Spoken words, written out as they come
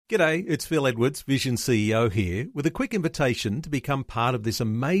G'day, it's Phil Edwards, Vision CEO here, with a quick invitation to become part of this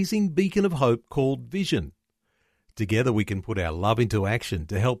amazing beacon of hope called Vision. Together we can put our love into action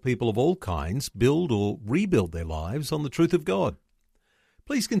to help people of all kinds build or rebuild their lives on the truth of God.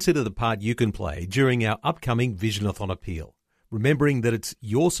 Please consider the part you can play during our upcoming Visionathon appeal, remembering that it's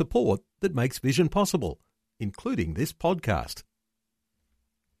your support that makes Vision possible, including this podcast.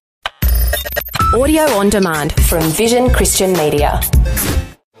 Audio on demand from Vision Christian Media.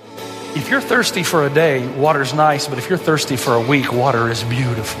 If you're thirsty for a day, water's nice, but if you're thirsty for a week, water is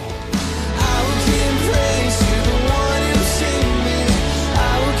beautiful.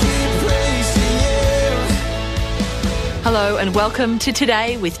 Hello and welcome to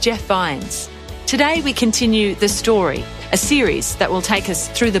Today with Jeff Vines. Today we continue The Story, a series that will take us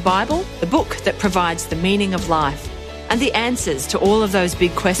through the Bible, the book that provides the meaning of life, and the answers to all of those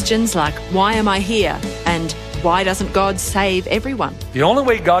big questions like, why am I here? And why doesn't God save everyone? The only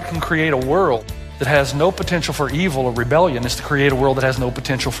way God can create a world that has no potential for evil or rebellion is to create a world that has no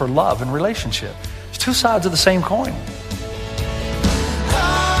potential for love and relationship. It's two sides of the same coin.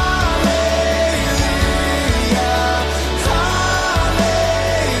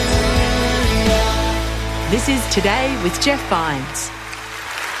 This is Today with Jeff Vines.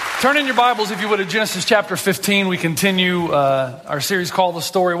 Turn in your Bibles, if you would, to Genesis chapter 15. We continue our series called The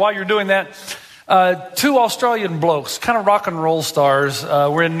Story. While you're doing that, two Australian blokes, kind of rock and roll stars,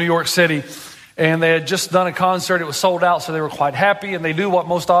 were in New York City, and they had just done a concert. It was sold out, so they were quite happy, and they do what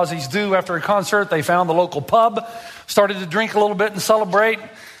most Aussies do after a concert. They found the local pub, started to drink a little bit and celebrate,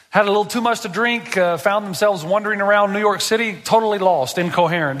 had a little too much to drink, found themselves wandering around New York City, totally lost,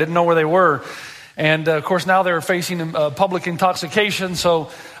 incoherent, didn't know where they were. And, of course, now they're facing public intoxication. So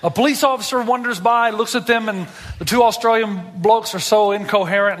a police officer wanders by, looks at them, and the two Australian blokes are so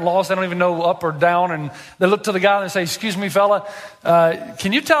incoherent and lost, they don't even know up or down. And they look to the guy and they say, "Excuse me, fella,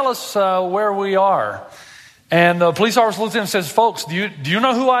 can you tell us where we are?" And the police officer looked at him and says, "Folks, do you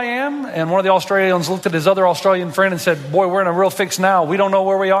know who I am?" And one of the Australians looked at his other Australian friend and said, "Boy, we're in a real fix now. We don't know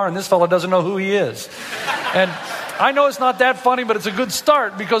where we are, and this fella doesn't know who he is." And I know it's not that funny, but it's a good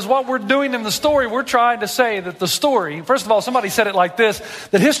start, because what we're doing in the story, we're trying to say that the story, first of all, somebody said it like this,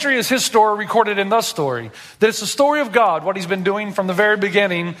 that history is his story recorded in the story. That it's the story of God, what he's been doing from the very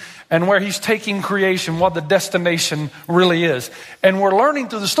beginning, and where he's taking creation, what the destination really is. And we're learning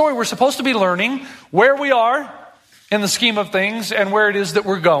through the story, we're supposed to be learning where we are in the scheme of things and where it is that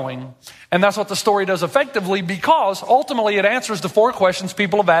we're going. And that's what the story does effectively, because ultimately it answers the four questions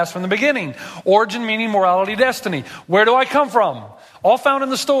people have asked from the beginning. Origin, meaning, morality, destiny. Where do I come from? All found in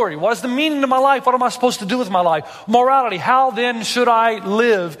the story. What is the meaning of my life? What am I supposed to do with my life? Morality. How then should I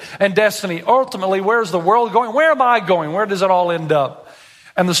live? And destiny. Ultimately, where's the world going? Where am I going? Where does it all end up?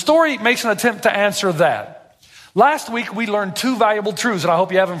 And the story makes an attempt to answer that. Last week, we learned two valuable truths, and I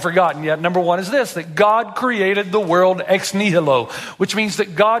hope you haven't forgotten yet. Number one is this, that God created the world ex nihilo, which means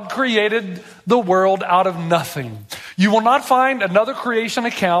that God created the world out of nothing. You will not find another creation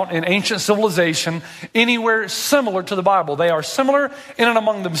account in ancient civilization anywhere similar to the Bible. They are similar in and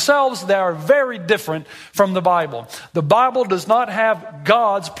among themselves. They are very different from the Bible. The Bible does not have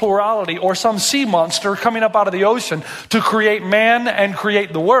God's plurality or some sea monster coming up out of the ocean to create man and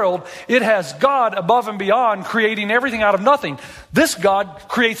create the world. It has God above and beyond creating everything out of nothing. This God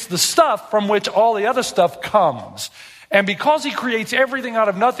creates the stuff from which all the other stuff comes. And because he creates everything out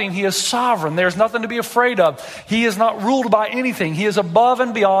of nothing, he is sovereign. There's nothing to be afraid of. He is not ruled by anything. He is above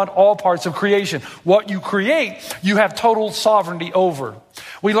and beyond all parts of creation. What you create, you have total sovereignty over.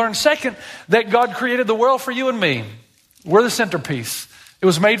 We learned second, that God created the world for you and me. We're the centerpiece. It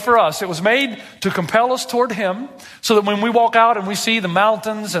was made for us. It was made to compel us toward him, so that when we walk out and we see the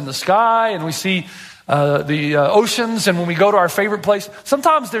mountains and the sky and we see the oceans, and when we go to our favorite place,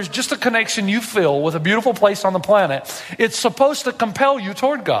 sometimes there's just a connection you feel with a beautiful place on the planet. It's supposed to compel you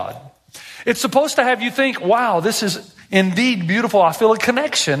toward God. It's supposed to have you think, wow, this is indeed beautiful. I feel a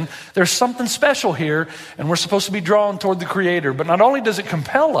connection. There's something special here, and we're supposed to be drawn toward the Creator. But not only does it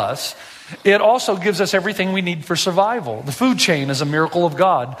compel us, it also gives us everything we need for survival. The food chain is a miracle of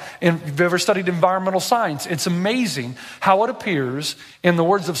God. And if you've ever studied environmental science, it's amazing how it appears, in the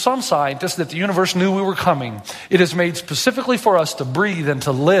words of some scientists, that the universe knew we were coming. It is made specifically for us to breathe and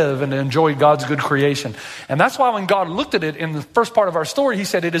to live and to enjoy God's good creation. And that's why when God looked at it in the first part of our story, he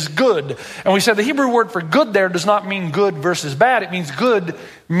said it is good. And we said the Hebrew word for good there does not mean good versus bad. It means good,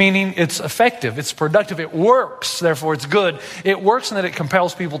 meaning it's effective, it's productive, it works, therefore it's good. It works in that it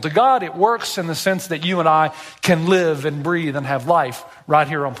compels people to God. It works in the sense that you and I can live and breathe and have life right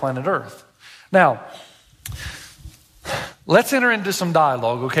here on planet Earth. Now, let's enter into some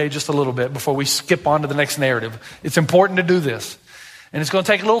dialogue, okay, just a little bit before we skip on to the next narrative. It's important to do this. And it's going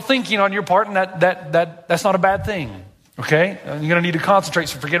to take a little thinking on your part, and that's not a bad thing. Okay? You're going to need to concentrate.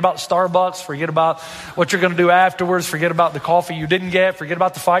 So forget about Starbucks. Forget about what you're going to do afterwards. Forget about the coffee you didn't get. Forget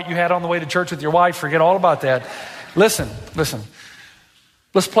about the fight you had on the way to church with your wife. Forget all about that. Listen.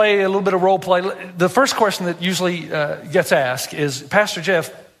 Let's play a little bit of role play. The first question that usually gets asked is, Pastor Jeff,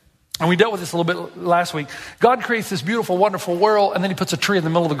 and we dealt with this a little bit last week, God creates this beautiful, wonderful world, and then he puts a tree in the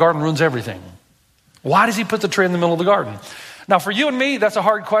middle of the garden and ruins everything. Why does he put the tree in the middle of the garden? Now, for you and me, that's a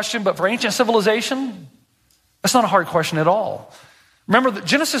hard question, but for ancient civilization, that's not a hard question at all. Remember that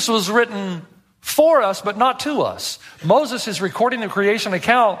Genesis was written for us, but not to us. Moses is recording the creation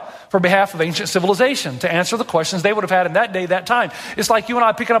account for behalf of ancient civilization to answer the questions they would have had in that day, that time. It's like you and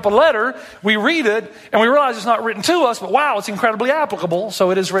I picking up a letter, we read it, and we realize it's not written to us, but wow, it's incredibly applicable,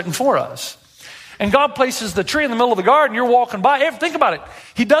 so it is written for us. And God places the tree in the middle of the garden, you're walking by. Think about it.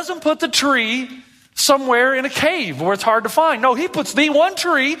 He doesn't put the tree somewhere in a cave where it's hard to find. No, he puts the one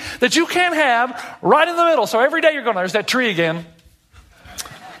tree that you can't have right in the middle. So every day you're going, there's that tree again.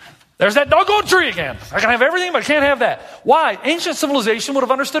 There's that doggone tree again. I can have everything, but I can't have that. Why? Ancient civilization would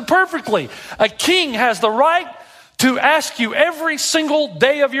have understood perfectly. A king has the right to ask you every single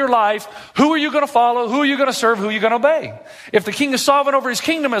day of your life, who are you going to follow? Who are you going to serve? Who are you going to obey? If the king is sovereign over his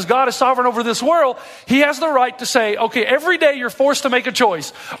kingdom as God is sovereign over this world, he has the right to say, okay, every day you're forced to make a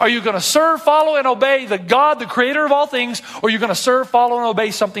choice. Are you going to serve, follow, and obey the God, the creator of all things, or are you going to serve, follow, and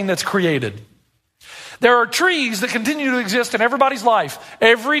obey something that's created? There are trees that continue to exist in everybody's life.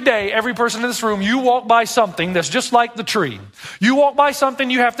 Every day, every person in this room, you walk by something that's just like the tree. You walk by something,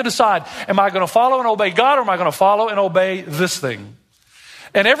 you have to decide, am I going to follow and obey God, or am I going to follow and obey this thing?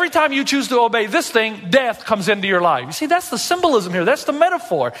 And every time you choose to obey this thing, death comes into your life. You see, that's the symbolism here. That's the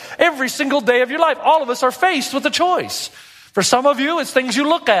metaphor. Every single day of your life, all of us are faced with a choice. For some of you, it's things you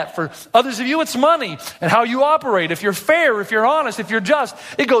look at. For others of you, it's money and how you operate. If you're fair, if you're honest, if you're just,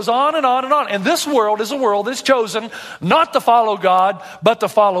 it goes on and on and on. And this world is a world that's chosen not to follow God, but to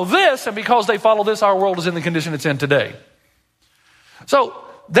follow this. And because they follow this, our world is in the condition it's in today. So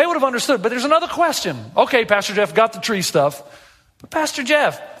they would have understood. But there's another question. Okay, Pastor Jeff, got the tree stuff. But Pastor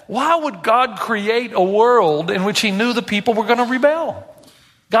Jeff, why would God create a world in which he knew the people were going to rebel?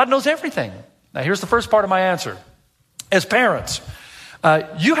 God knows everything. Now, here's the first part of my answer. As parents,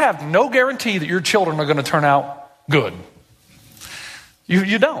 you have no guarantee that your children are going to turn out good.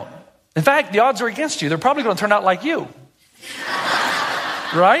 You don't. In fact, the odds are against you. They're probably going to turn out like you.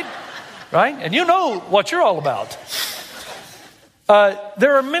 Right? And you know what you're all about.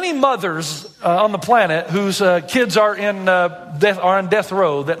 There are many mothers on the planet whose kids are on death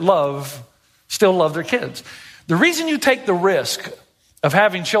row that still love their kids. The reason you take the risk of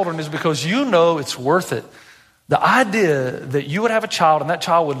having children is because you know it's worth it. The idea that you would have a child and that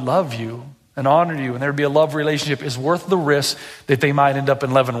child would love you and honor you and there'd be a love relationship is worth the risk that they might end up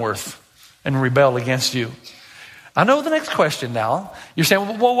in Leavenworth and rebel against you. I know the next question now. You're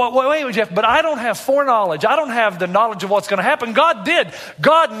saying, well, wait, Jeff, but I don't have foreknowledge. I don't have the knowledge of what's going to happen. God did.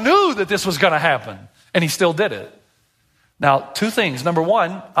 God knew that this was going to happen, and he still did it. Now, two things. Number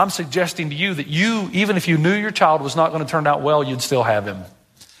one, I'm suggesting to you that even if you knew your child was not going to turn out well, you'd still have him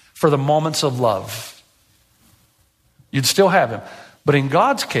for the moments of love. You'd still have him. But in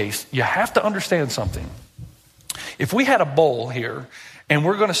God's case, you have to understand something. If we had a bowl here and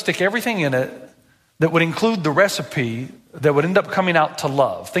we're going to stick everything in it that would include the recipe that would end up coming out to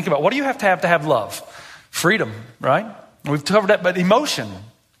love. Think about, what do you have to have love? Freedom, right? We've covered that, but emotion,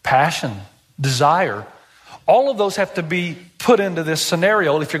 passion, desire, all of those have to be put into this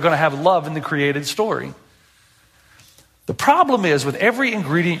scenario if you're going to have love in the created story. The problem is with every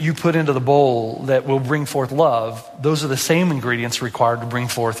ingredient you put into the bowl that will bring forth love, those are the same ingredients required to bring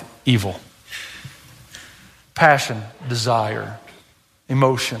forth evil. Passion, desire,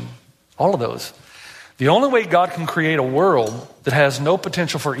 emotion, all of those. The only way God can create a world that has no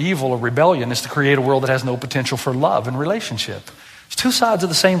potential for evil or rebellion is to create a world that has no potential for love and relationship. It's two sides of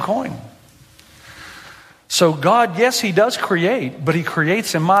the same coin. So God, yes, he does create, but he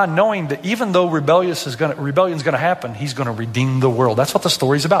creates in mind knowing that even though rebellion is going to happen, he's going to redeem the world. That's what the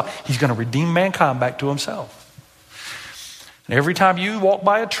story's about. He's going to redeem mankind back to himself. And every time you walk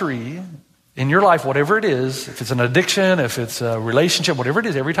by a tree in your life, whatever it is, if it's an addiction, if it's a relationship, whatever it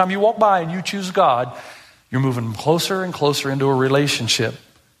is, every time you walk by and you choose God, you're moving closer and closer into a relationship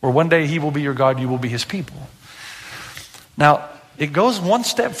where one day he will be your God, you will be his people. Now, it goes one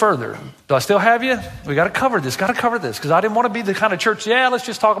step further. Do I still have you? We got to cover this, because I didn't want to be the kind of church, let's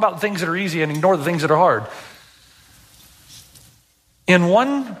just talk about the things that are easy and ignore the things that are hard. In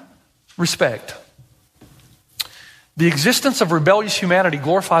one respect, the existence of rebellious humanity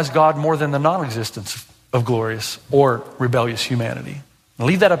glorifies God more than the non-existence of glorious or rebellious humanity.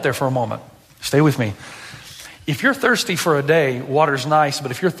 Leave that up there for a moment. Stay with me. If you're thirsty for a day, water's nice,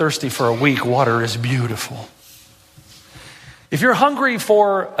 but if you're thirsty for a week, water is beautiful. If you're hungry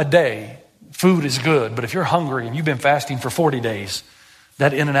for a day, food is good, but if you're hungry and you've been fasting for 40 days,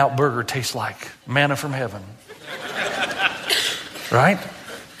 that In-N-Out burger tastes like manna from heaven. Right?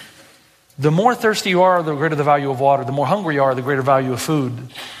 The more thirsty you are, the greater the value of water. The more hungry you are, the greater value of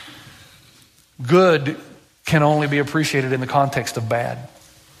food. Good can only be appreciated in the context of bad.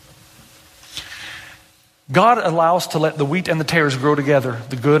 God allows to let the wheat and the tares grow together,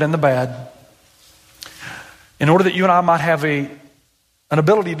 the good and the bad, in order that you and I might have an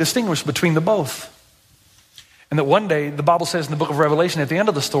ability to distinguish between the both. And that one day, the Bible says in the book of Revelation, at the end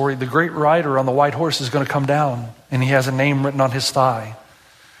of the story, the great rider on the white horse is going to come down, and he has a name written on his thigh.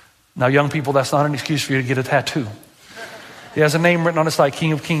 Now, young people, that's not an excuse for you to get a tattoo. He has a name written on his thigh,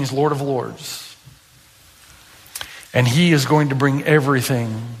 King of Kings, Lord of Lords. And he is going to bring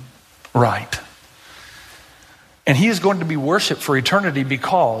everything right. And he is going to be worshiped for eternity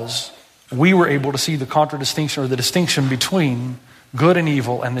because we were able to see the contradistinction or the distinction between good and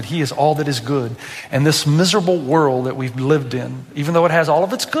evil, and that he is all that is good. And this miserable world that we've lived in, even though it has all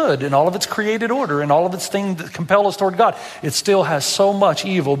of its good and all of its created order and all of its things that compel us toward God, it still has so much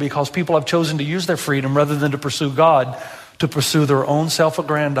evil because people have chosen to use their freedom rather than to pursue God, to pursue their own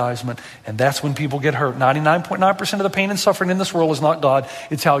self-aggrandizement. And that's when people get hurt. 99.9% of the pain and suffering in this world is not God.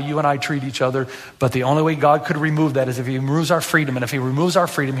 It's how you and I treat each other. But the only way God could remove that is if he removes our freedom. And if he removes our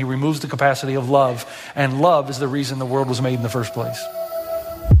freedom, he removes the capacity of love. And love is the reason the world was made in the first place.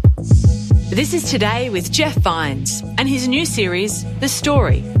 This is Today with Jeff Vines and his new series, The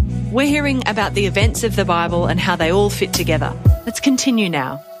Story. We're hearing about the events of the Bible and how they all fit together. Let's continue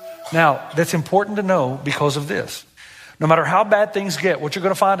now. Now, that's important to know because of this. No matter how bad things get, what you're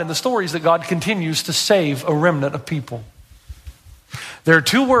going to find in the story is that God continues to save a remnant of people. There are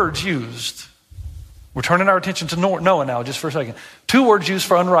two words used. We're turning our attention to Noah now just for a second. Two words used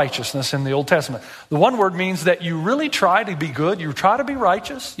for unrighteousness in the Old Testament. The one word means that you really try to be good. You try to be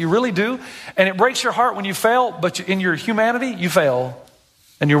righteous. You really do. And it breaks your heart when you fail, but in your humanity, you fail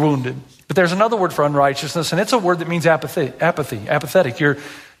and you're wounded. But there's another word for unrighteousness, and it's a word that means apathetic.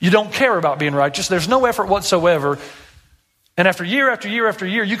 You don't care about being righteous. There's no effort whatsoever. And after year after year after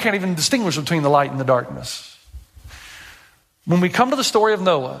year, you can't even distinguish between the light and the darkness. When we come to the story of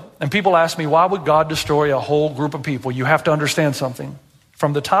Noah, and people ask me, why would God destroy a whole group of people? You have to understand something.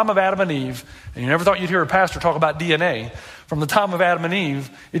 From the time of Adam and Eve, and you never thought you'd hear a pastor talk about DNA, from the time of Adam and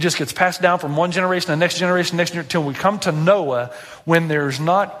Eve, it just gets passed down from one generation to the next generation, until we come to Noah, when there's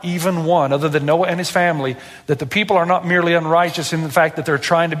not even one, other than Noah and his family, that the people are not merely unrighteous in the fact that they're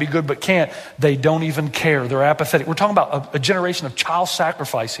trying to be good but can't. They don't even care. They're apathetic. We're talking about a generation of child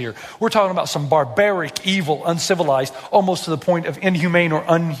sacrifice here. We're talking about some barbaric, evil, uncivilized, almost to the point of inhumane or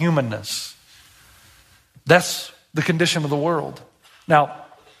unhumanness. That's the condition of the world. Now,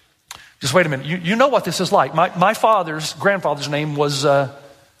 just wait a minute. You know what this is like. My grandfather's name was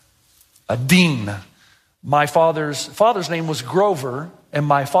Dean. My father's name was Grover, and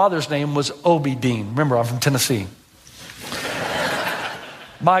my father's name was Obie Dean. Remember, I'm from Tennessee.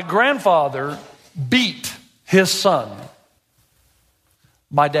 My grandfather beat his son,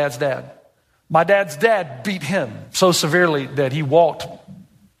 my dad's dad. My dad's dad beat him so severely that he walked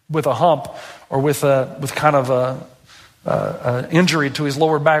with a hump or with kind of a injury to his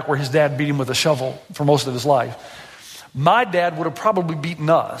lower back where his dad beat him with a shovel for most of his life. My dad would have probably beaten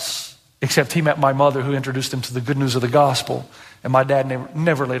us, except he met my mother who introduced him to the good news of the gospel, and my dad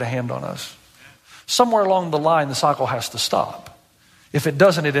never laid a hand on us. Somewhere along the line, the cycle has to stop. If it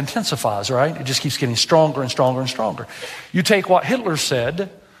doesn't, it intensifies, right? It just keeps getting stronger and stronger and stronger. You take what Hitler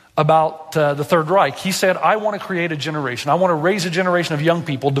said about the Third Reich. He said, I want to create a generation. I want to raise a generation of young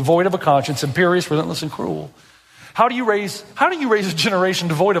people devoid of a conscience, imperious, relentless, and cruel. How do you raise a generation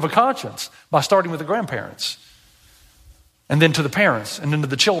devoid of a conscience? By starting with the grandparents, and then to the parents, and then to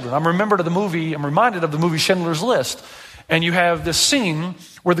the children. I'm reminded of the movie Schindler's List, and you have this scene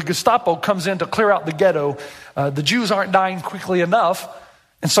where the Gestapo comes in to clear out the ghetto. The Jews aren't dying quickly enough,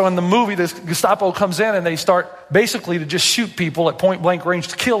 and so in the movie, the Gestapo comes in and they start basically to just shoot people at point blank range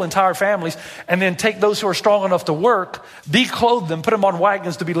to kill entire families, and then take those who are strong enough to work, declothe them, put them on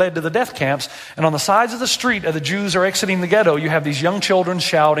wagons to be led to the death camps. And on the sides of the street as the Jews are exiting the ghetto, you have these young children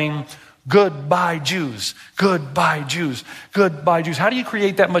shouting, "Goodbye, Jews. Goodbye, Jews. Goodbye, Jews." How do you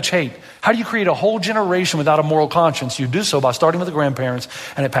create that much hate? How do you create a whole generation without a moral conscience? You do so by starting with the grandparents,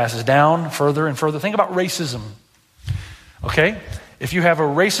 and it passes down further and further. Think about racism. Okay? If you have a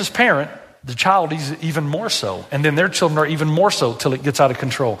racist parent, the child is even more so. And then their children are even more so till it gets out of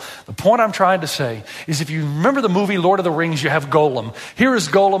control. The point I'm trying to say is if you remember the movie Lord of the Rings, you have Gollum. Here is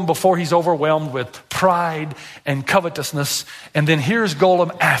Gollum before he's overwhelmed with pride and covetousness. And then here's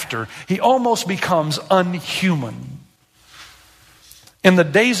Gollum after. He almost becomes unhuman. In the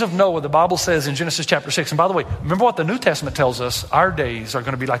days of Noah, the Bible says in Genesis chapter 6, and by the way, remember what the New Testament tells us, our days are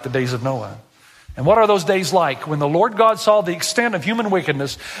going to be like the days of Noah. And what are those days like? When the Lord God saw the extent of human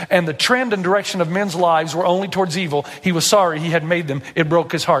wickedness and the trend and direction of men's lives were only towards evil, he was sorry he had made them. It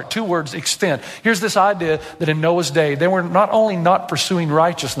broke his heart. 2 words, extent. Here's this idea that in Noah's day, they were not only not pursuing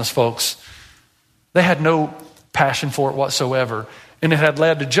righteousness, folks, they had no passion for it whatsoever. And it had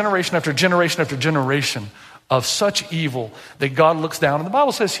led to generation after generation after generation of such evil that God looks down. And the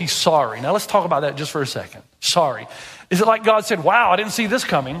Bible says he's sorry. Now let's talk about that just for a second. Sorry. Is it like God said, wow, I didn't see this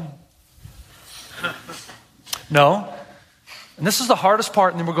coming? No. And this is the hardest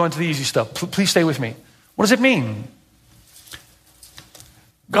part, and then we're going to the easy stuff. Please stay with me. What does it mean?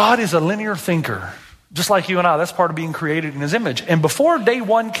 God is a linear thinker, just like you and I. That's part of being created in his image. And before day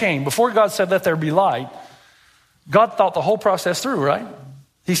one came, before God said, let there be light, God thought the whole process through, right?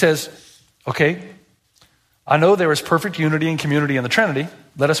 He says, okay, I know there is perfect unity and community in the Trinity.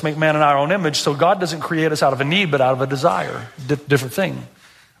 Let us make man in our own image. So God doesn't create us out of a need, but out of a desire. Different thing.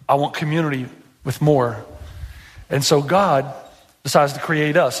 I want community with more. And so God decides to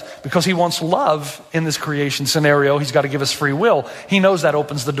create us because he wants love in this creation scenario. He's got to give us free will. He knows that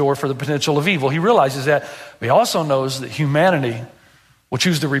opens the door for the potential of evil. He realizes that. But he also knows that humanity will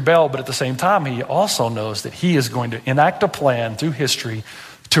choose to rebel, but at the same time, he also knows that he is going to enact a plan through history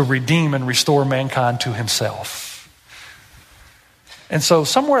to redeem and restore mankind to himself. And so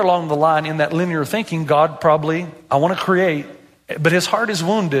somewhere along the line in that linear thinking, God probably, I want to create, but his heart is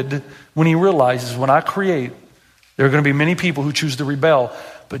wounded when he realizes when I create, there are going to be many people who choose to rebel.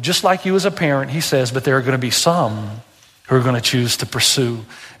 But just like you as a parent, he says, but there are going to be some who are going to choose to pursue.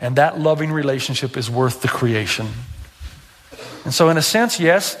 And that loving relationship is worth the creation. And so in a sense,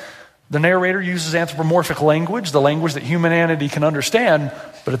 yes, the narrator uses anthropomorphic language, the language that humanity can understand.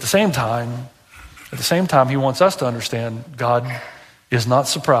 But at the same time, he wants us to understand God is not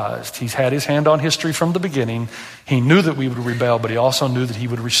surprised. He's had his hand on history from the beginning. He knew that we would rebel, but he also knew that he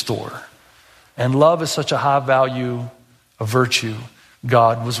would restore. And love is such a high value, a virtue.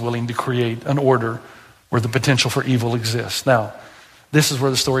 God was willing to create an order where the potential for evil exists. Now, this is where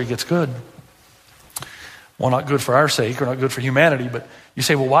the story gets good. Well, not good for our sake or not good for humanity, but you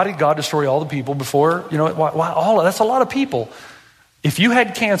say, well, why did God destroy all the people before? Why all of that's a lot of people. If you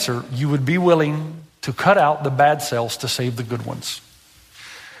had cancer, you would be willing to cut out the bad cells to save the good ones.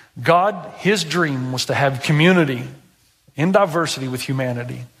 God, his dream was to have community in diversity with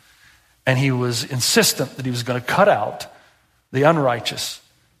humanity. And he was insistent that he was going to cut out the unrighteous,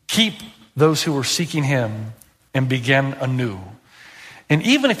 keep those who were seeking him, and begin anew. And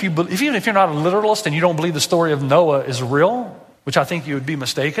even if you're not a literalist and you don't believe the story of Noah is real, which I think you would be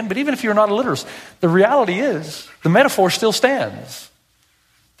mistaken, but even if you're not a literalist, the reality is, the metaphor still stands.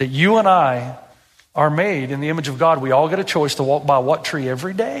 That you and I are made in the image of God. We all get a choice to walk by what tree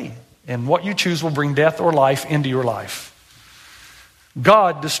every day. And what you choose will bring death or life into your life.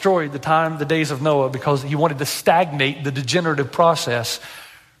 God destroyed the days of Noah because he wanted to stagnate the degenerative process,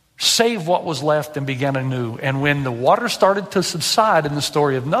 save what was left and begin anew. And when the water started to subside in the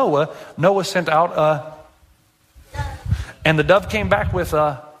story of Noah, Noah sent out and the dove came back with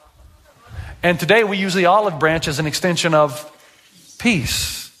and today we use the olive branch as an extension of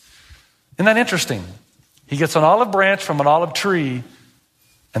peace. Isn't that interesting? He gets an olive branch from an olive tree,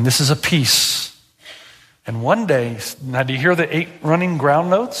 and this is a peace. And one day, now do you hear the 8 running ground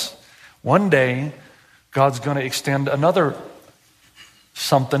notes? One day, God's going to extend another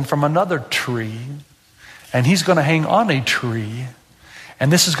something from another tree, and he's going to hang on a tree,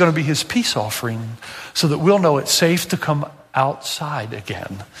 and this is going to be his peace offering so that we'll know it's safe to come outside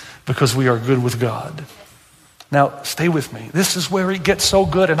again because we are good with God. Now, stay with me. This is where it gets so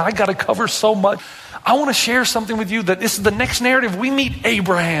good, and I got to cover so much. I want to share something with you that this is the next narrative. We meet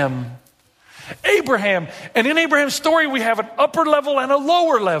Abraham. And in Abraham's story, we have an upper level and a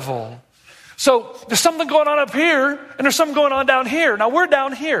lower level. So there's something going on up here, and there's something going on down here. Now, we're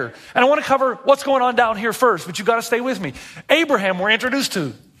down here, and I want to cover what's going on down here first, but you got to stay with me. Abraham, we're introduced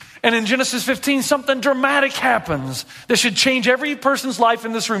to. And in Genesis 15, something dramatic happens that should change every person's life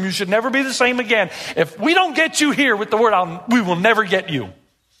in this room. You should never be the same again. If we don't get you here with the word, we will never get you.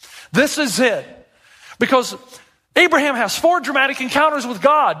 This is it. Because Abraham has 4 dramatic encounters with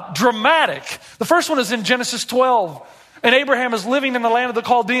God. Dramatic. The first one is in Genesis 12. And Abraham is living in the land of the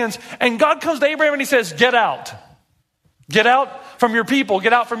Chaldeans. And God comes to Abraham and he says, get out. Get out from your people,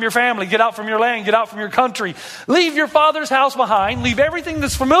 get out from your family, get out from your land, get out from your country. Leave your father's house behind, leave everything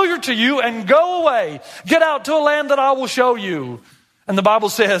that's familiar to you and go away. Get out to a land that I will show you. And the Bible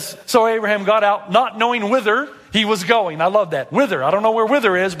says, so Abraham got out not knowing whither he was going. I love that. Whither. I don't know where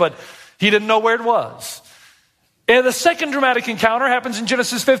whither is, but he didn't know where it was. And the second dramatic encounter happens in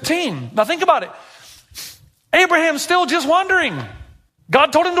Genesis 15. Now think about it. Abraham's still just wandering.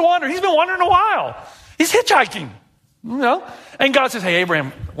 God told him to wander. He's been wandering a while. He's hitchhiking. You know? And God says, hey,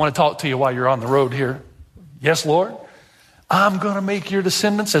 Abraham, I want to talk to you while you're on the road here. Yes, Lord. I'm going to make your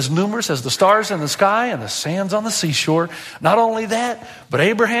descendants as numerous as the stars in the sky and the sands on the seashore. Not only that, but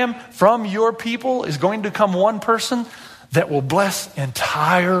Abraham, from your people is going to come one person that will bless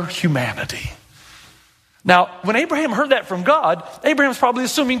entire humanity. Now, when Abraham heard that from God, Abraham's probably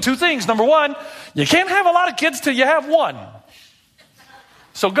assuming two things. Number one, you can't have a lot of kids till you have one.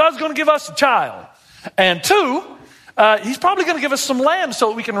 So God's going to give us a child. And two, he's probably going to give us some land so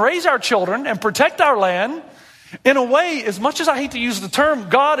that we can raise our children and protect our land. In a way, as much as I hate to use the term,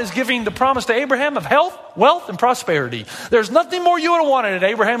 God is giving the promise to Abraham of health, wealth, and prosperity. There's nothing more you would have wanted in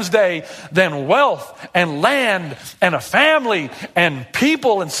Abraham's day than wealth and land and a family and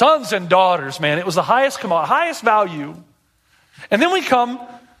people and sons and daughters, man. It was the highest value. And then we come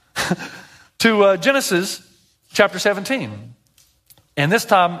to Genesis chapter 17. And this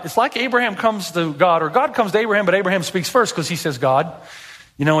time, it's like Abraham comes to God, or God comes to Abraham, but Abraham speaks first because he says, God,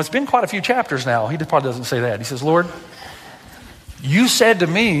 you know, it's been quite a few chapters now. He probably doesn't say that. He says, Lord, you said to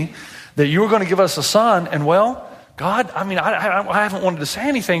me that you were going to give us a son. And well, God, I mean, I haven't wanted to say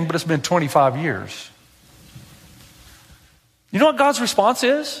anything, but it's been 25 years. You know what God's response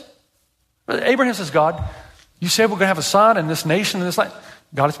is? Abraham says, God, you said we're going to have a son in this nation and this land.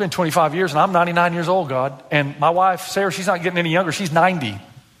 God, it's been 25 years and I'm 99 years old, God. And my wife, Sarah, she's not getting any younger. She's 90. Do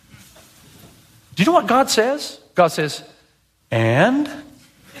you know what God says? God says, and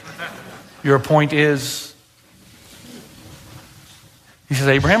your point is, he says,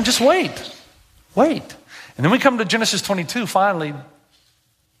 Abraham, just wait. Wait. And then we come to Genesis 22, finally,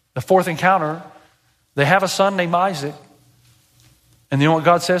 the fourth encounter. They have a son named Isaac. And you know what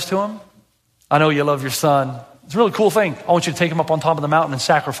God says to him? I know you love your son. It's a really cool thing. I want you to take him up on top of the mountain and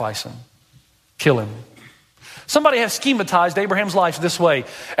sacrifice him. Kill him. Somebody has schematized Abraham's life this way.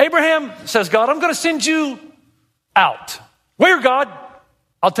 Abraham says, God, I'm going to send you out. Where, God?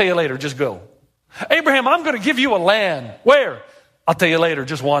 I'll tell you later. Just go. Abraham, I'm going to give you a land. Where? I'll tell you later.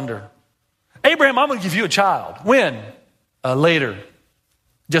 Just wander. Abraham, I'm going to give you a child. When? Later.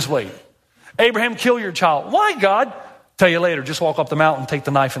 Just wait. Abraham, kill your child. Why, God? Tell you later. Just walk up the mountain, take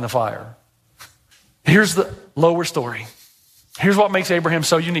the knife in the fire. Here's the lower story. Here's what makes Abraham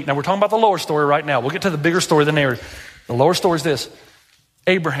so unique. Now, we're talking about the lower story right now. We'll get to the bigger story, the narrative. The lower story is this.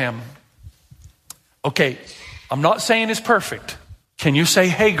 Abraham. Okay, I'm not saying it's perfect. Can you say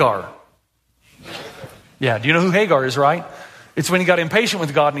Hagar? Yeah, do you know who Hagar is, right? It's when he got impatient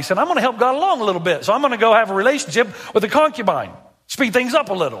with God and he said, I'm going to help God along a little bit. So I'm going to go have a relationship with a concubine. Speed things up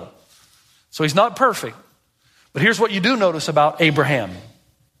a little. So he's not perfect. But here's what you do notice about Abraham.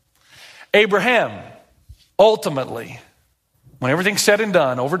 Abraham, ultimately, when everything's said and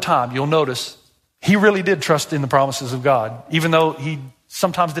done over time, you'll notice he really did trust in the promises of God, even though he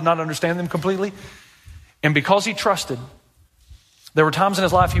sometimes did not understand them completely. And because he trusted, there were times in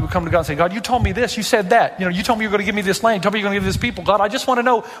his life he would come to God and say, God, you told me this, you said that. You know, you told me you were going to give me this land, you told me you're going to give me this people. God, I just want to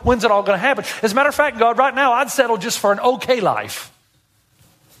know, when's it all going to happen? As a matter of fact, God, right now, I'd settle just for an okay life.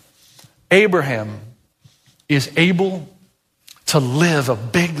 Abraham is able to live a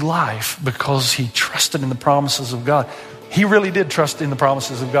big life because he trusted in the promises of God. He really did trust in the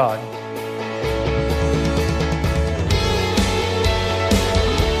promises of God.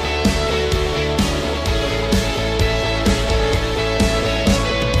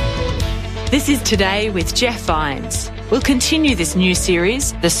 This is Today with Jeff Vines. We'll continue this new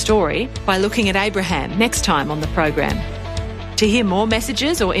series, The Story, by looking at Abraham next time on the program. To hear more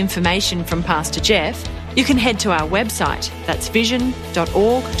messages or information from Pastor Jeff, you can head to our website, that's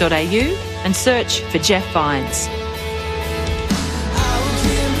vision.org.au, and search for Jeff Vines.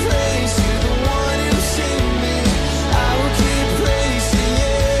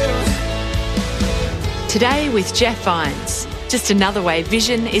 Today with Jeff Vines. Just another way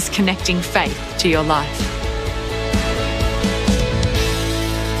Vision is connecting faith to your life.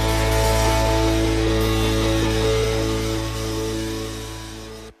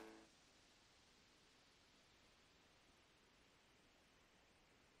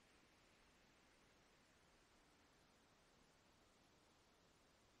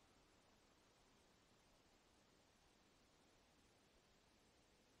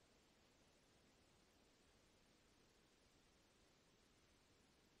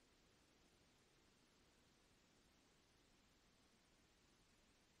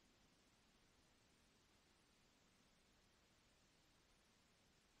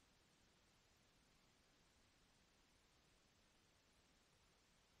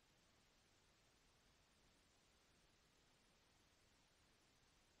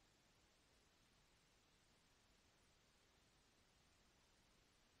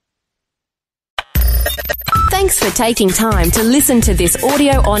 Thanks for taking time to listen to this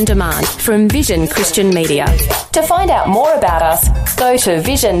audio on demand from Vision Christian Media. To find out more about us, go to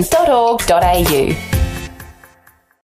vision.org.au.